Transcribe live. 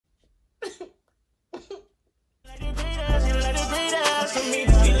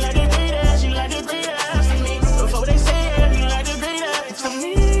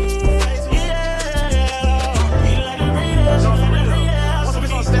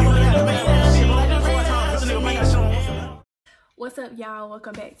What's up, y'all?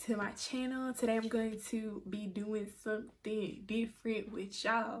 Welcome back to my channel. Today I'm going to be doing something different with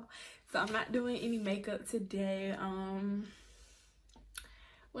y'all. So I'm not doing any makeup today.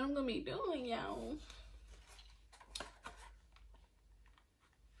 What I'm gonna be doing, y'all,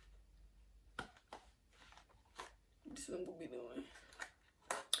 this is what I'm gonna be doing.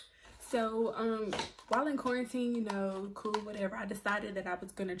 So while in quarantine, you know, cool, whatever, I decided that I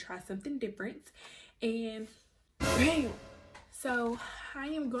was gonna try something different, and bam. So I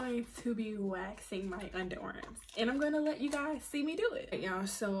am going to be waxing my underarms, and I'm gonna let you guys see me do it, y'all.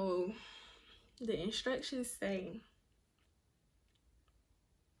 So the instructions say,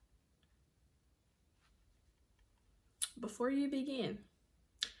 before you begin,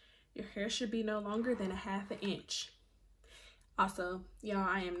 your hair should be no longer than a ½ inch. Also, y'all,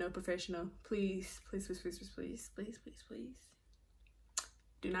 I am no professional. Please, please, please, please, please, please, please, please, please,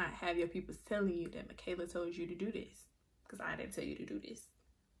 do not have your people telling you that Michaela told you to do this, because I didn't tell you to do this.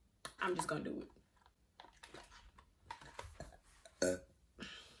 I'm just gonna do it.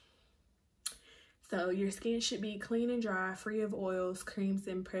 So your skin should be clean and dry, free of oils, creams,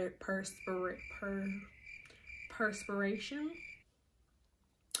 and perspiration.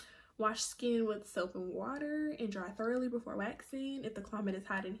 Wash skin with soap and water and dry thoroughly before waxing. If the climate is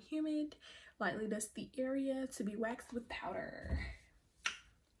hot and humid, lightly dust the area to be waxed with powder.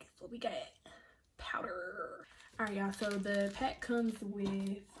 Guess what we got? Powder. All right, y'all, so the pack comes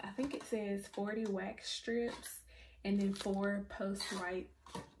with, I think it says 40 wax strips and then 4 post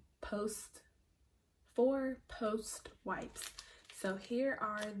wipes. So here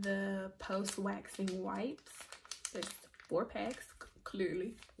are the post waxing wipes. There's 4 packs,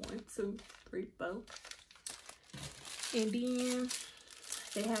 clearly. 1, 2, 3, 4. And then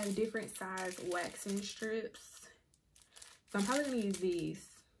they have different size waxing strips. So I'm probably gonna use these,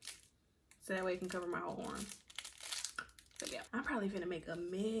 so that way it can cover my whole arm. So yeah, I'm probably gonna make a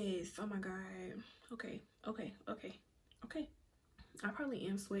mess. Oh my god. Okay. I probably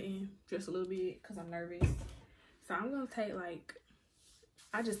am sweating just a little bit because I'm nervous. So I'm gonna take, like,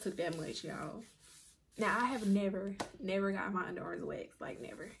 I just took that much, y'all. Now I have never got my underarms waxed, like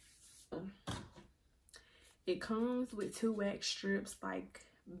never. It comes with 2 wax strips, like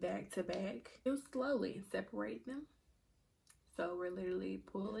back to back. You'll slowly separate them. So we're literally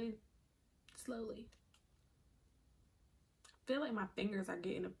pulling slowly. I feel like my fingers are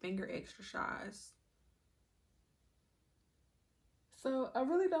getting a finger exercise. So I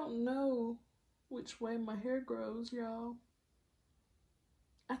really don't know which way my hair grows, y'all.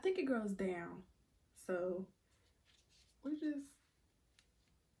 I think it grows down. So we're just,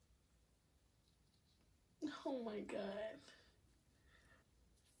 oh my god.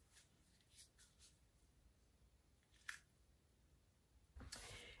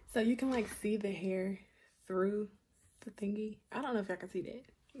 So you can like see the hair through the thingy. I don't know if y'all can see that,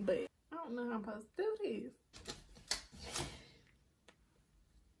 but I don't know how I'm supposed to do this.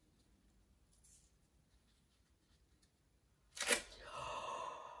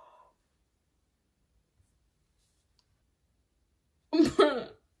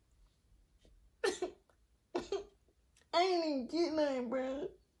 I ain't even get nothing, bro.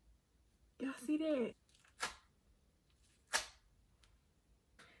 Y'all see that?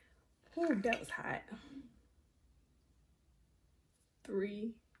 Ooh, that was hot.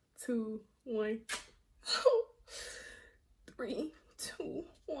 3, 2, 1. 3, 2,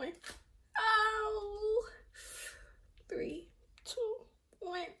 1. Oh! 3, 2,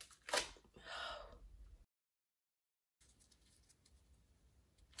 1.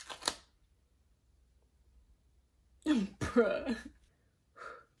 Bruh.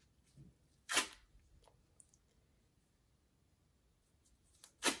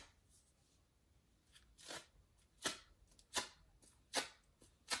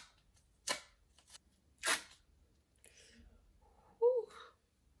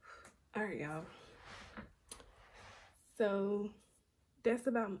 All right, y'all. So that's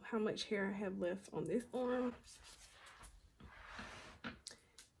about how much hair I have left on this arm.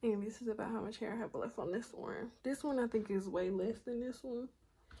 And this is about how much hair I have left on this arm. This one I think is way less than this one.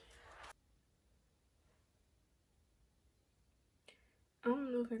 I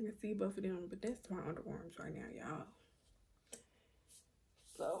don't know if I can see both of them, but that's my underarms right now, y'all.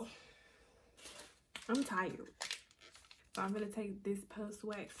 So I'm tired. So I'm gonna take this post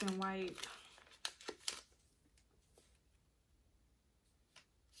wax and wipe.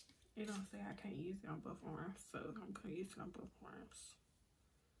 It don't say I can't use it on both arms, so I'm gonna use it on both arms.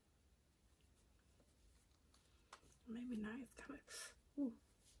 Maybe not, it's kind of, ooh.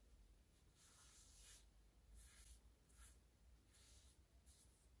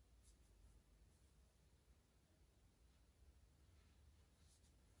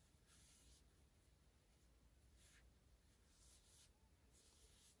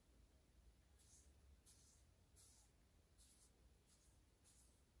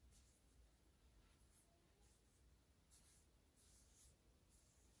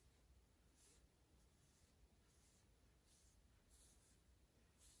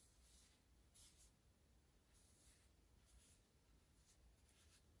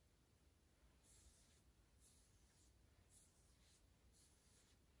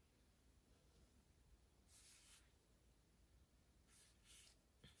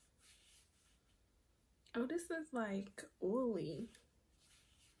 Oh, this is like oily.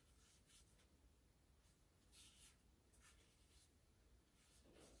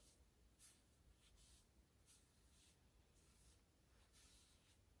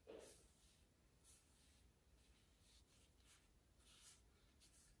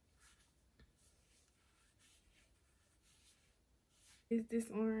 Is this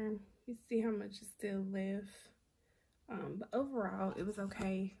arm? You see how much is still left. But overall, it was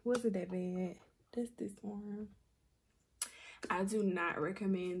okay. Wasn't that bad. That's this arm. I do not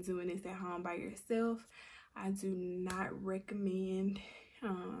recommend doing this at home by yourself. I do not recommend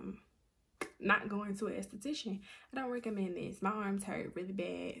not going to an esthetician. I don't recommend this. My arms hurt really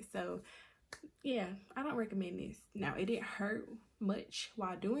bad. So yeah, I don't recommend this. Now, it didn't hurt much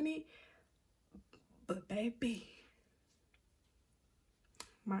while doing it, but baby,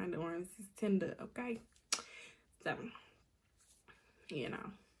 my underarms is tender, okay? So, you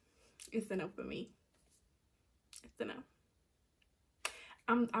know, it's enough for me. It's enough.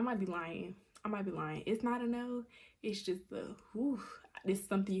 I might be lying. I might be lying. It's not a no. It's just this is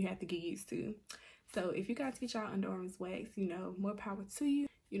something you have to get used to. So if you guys get y'all underarms waxed, you know, more power to you,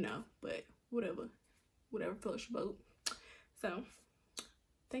 you know, but whatever floats your boat. So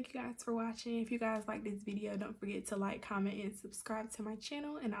thank you guys for watching. If you guys like this video, don't forget to like, comment, and subscribe to my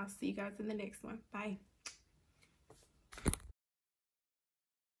channel, and I'll see you guys in the next one. Bye.